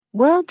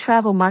World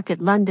Travel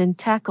Market London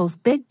tackles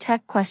big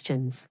tech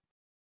questions.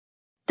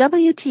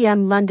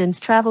 WTM London's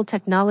Travel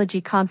Technology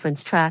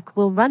Conference track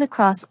will run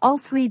across all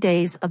 3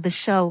 days of the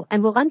show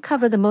and will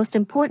uncover the most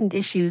important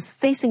issues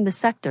facing the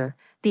sector,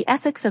 the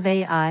ethics of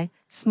AI,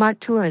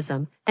 smart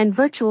tourism, and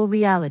virtual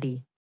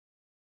reality.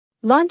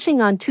 Launching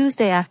on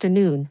Tuesday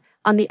afternoon,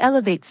 on the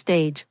Elevate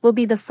stage will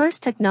be the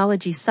first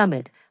technology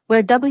summit,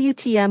 where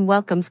WTM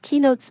welcomes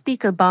keynote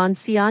speaker Bon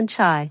Sion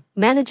Chai,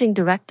 Managing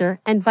Director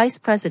and Vice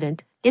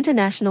President,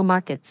 International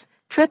Markets,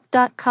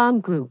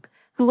 Trip.com Group,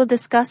 who will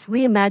discuss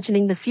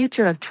reimagining the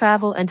future of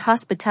travel and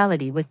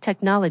hospitality with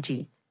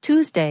technology,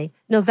 Tuesday,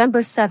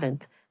 November 7,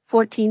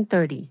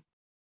 14:30.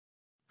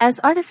 As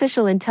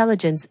artificial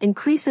intelligence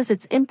increases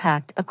its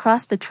impact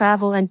across the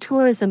travel and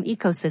tourism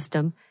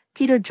ecosystem,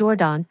 Peter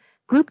Jordan,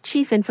 Group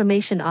Chief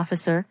Information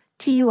Officer,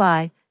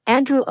 TUI,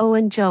 Andrew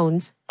Owen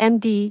Jones,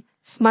 MD,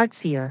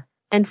 Smartseer,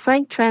 and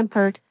Frank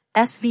Trampert,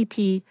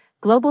 SVP,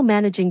 Global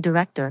Managing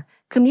Director,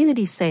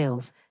 Community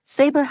Sales,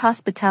 Sabre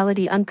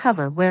Hospitality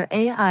uncover where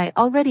AI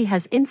already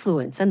has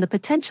influence and the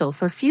potential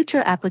for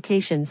future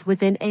applications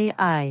within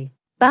AI.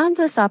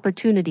 Boundless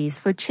opportunities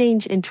for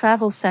change in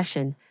travel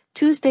session,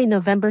 Tuesday,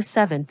 November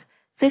 7,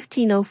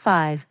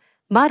 15:05,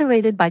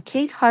 moderated by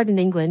Kate Harden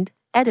England,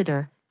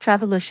 editor,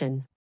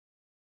 Travolution.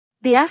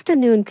 The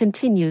afternoon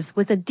continues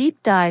with a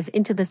deep dive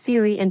into the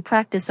theory and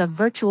practice of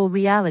virtual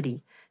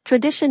reality,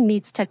 tradition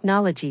meets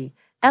technology,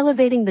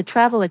 elevating the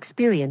travel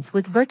experience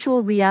with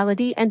virtual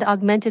reality and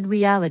augmented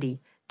reality,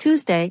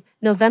 Tuesday,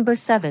 November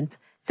 7,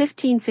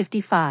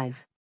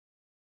 15:55.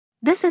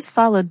 This is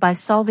followed by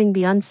Solving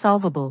the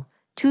Unsolvable,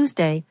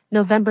 Tuesday,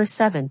 November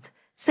 7,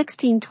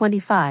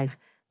 1625,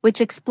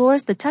 which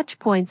explores the touch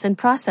points and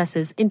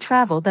processes in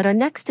travel that are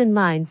next in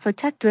line for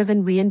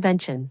tech-driven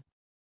reinvention.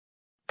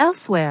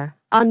 Elsewhere,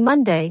 on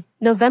Monday,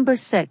 November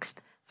 6,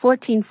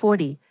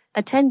 1440,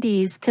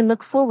 attendees can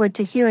look forward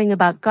to hearing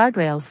about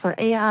guardrails for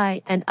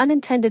AI and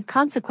unintended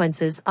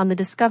consequences on the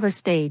Discover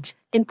stage,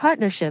 in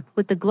partnership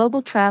with the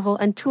Global Travel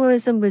and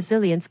Tourism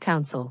Resilience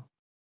Council.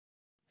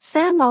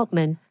 Sam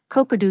Altman,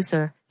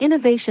 co-producer,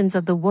 Innovations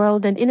of the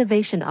World and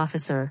Innovation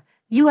Officer,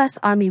 U.S.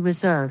 Army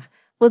Reserve,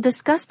 will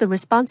discuss the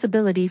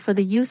responsibility for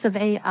the use of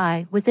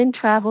AI within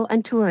travel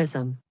and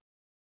tourism.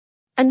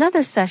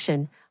 Another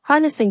session,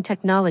 Harnessing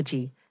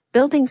Technology,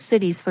 Building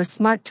Cities for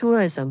Smart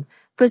Tourism,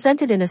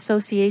 presented in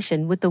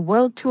association with the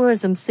World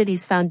Tourism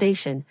Cities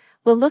Foundation,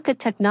 will look at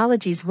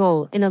technology's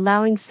role in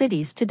allowing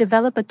cities to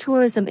develop a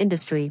tourism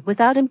industry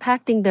without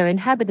impacting their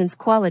inhabitants'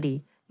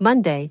 quality,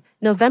 Monday,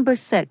 November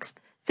 6,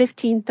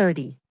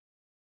 15:30.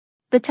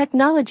 The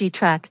technology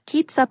track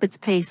keeps up its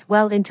pace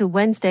well into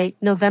Wednesday,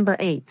 November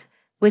 8,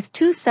 with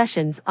 2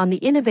 sessions on the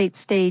Innovate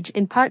stage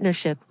in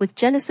partnership with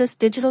Genesis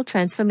Digital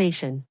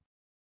Transformation.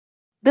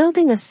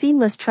 Building a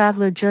Seamless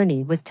Traveler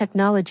Journey with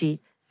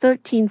Technology,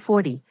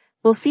 1340,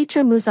 will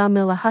feature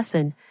Muzammil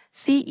Hassan,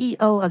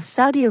 CEO of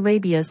Saudi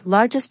Arabia's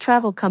largest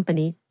travel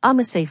company,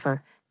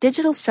 Amasafer,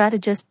 digital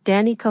strategist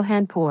Danny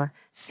Kohanpour,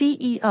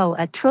 CEO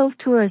at Trove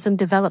Tourism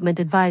Development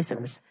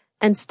Advisors,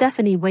 and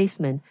Stephanie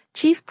Waisman,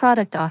 Chief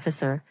Product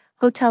Officer,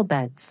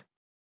 Hotelbeds.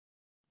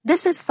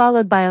 This is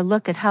followed by a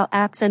look at how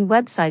apps and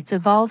websites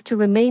evolve to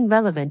remain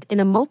relevant in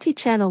a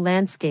multi-channel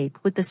landscape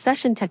with the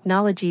session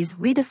Technologies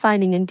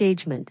Redefining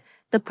Engagement.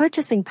 The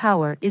purchasing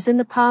power is in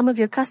the palm of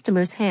your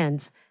customer's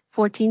hands,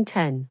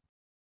 1410.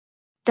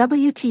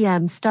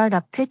 WTM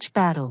Startup Pitch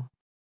Battle.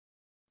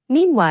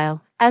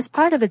 Meanwhile, as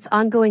part of its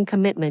ongoing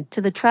commitment to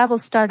the travel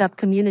startup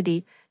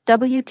community,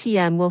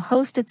 WTM will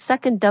host its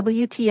second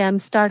WTM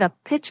Startup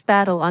Pitch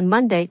Battle on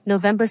Monday,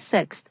 November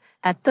 6,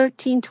 at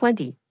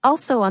 13:20,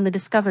 also on the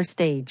Discover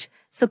stage,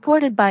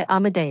 supported by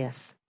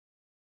Amadeus.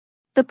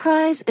 The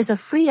prize is a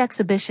free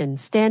exhibition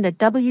stand at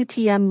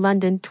WTM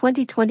London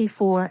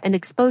 2024 and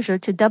exposure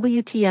to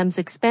WTM's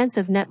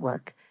expansive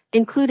network,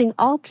 including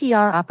all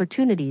PR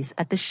opportunities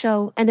at the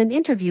show and an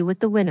interview with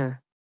the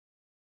winner.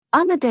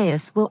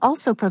 Amadeus will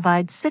also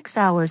provide 6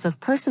 hours of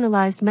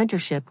personalized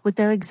mentorship with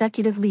their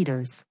executive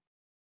leaders.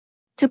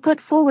 To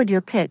put forward your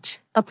pitch,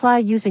 apply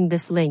using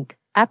this link,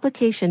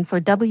 application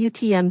for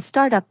WTM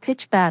Startup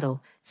Pitch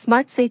Battle,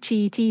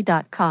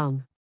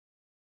 smartsachiet.com.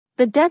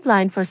 The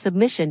deadline for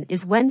submission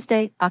is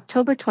Wednesday,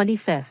 October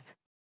 25.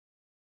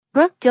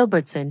 Brooke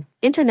Gilbertson,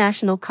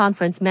 International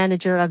Conference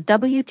Manager of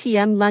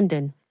WTM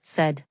London,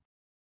 said,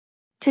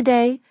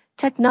 "Today,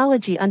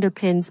 technology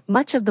underpins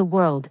much of the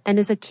world and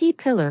is a key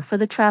pillar for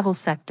the travel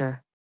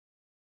sector.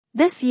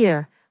 This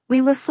year, we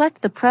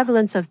reflect the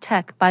prevalence of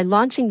tech by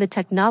launching the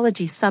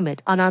Technology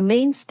Summit on our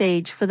main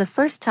stage for the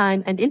first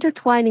time and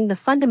intertwining the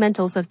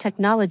fundamentals of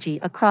technology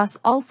across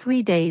all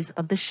 3 days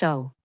of the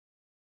show."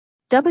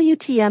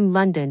 WTM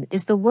London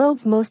is the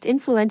world's most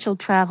influential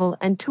travel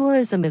and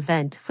tourism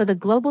event for the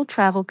global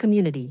travel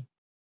community.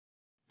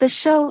 The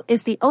show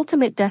is the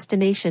ultimate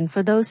destination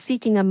for those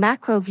seeking a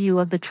macro view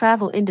of the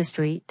travel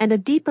industry and a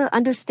deeper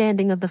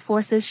understanding of the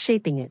forces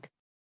shaping it.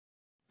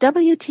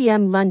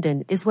 WTM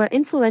London is where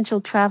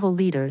influential travel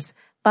leaders,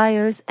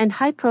 buyers, and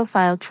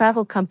high-profile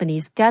travel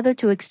companies gather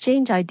to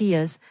exchange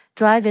ideas,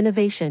 drive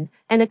innovation,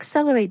 and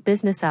accelerate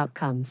business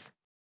outcomes.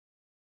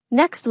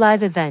 Next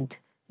live event,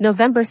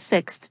 November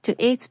 6th to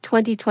 8th,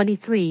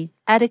 2023,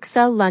 at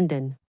Excel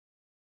London.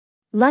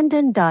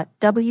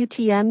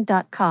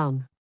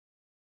 London.wtm.com.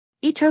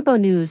 eTurbo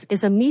News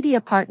is a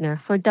media partner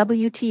for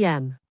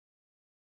WTM.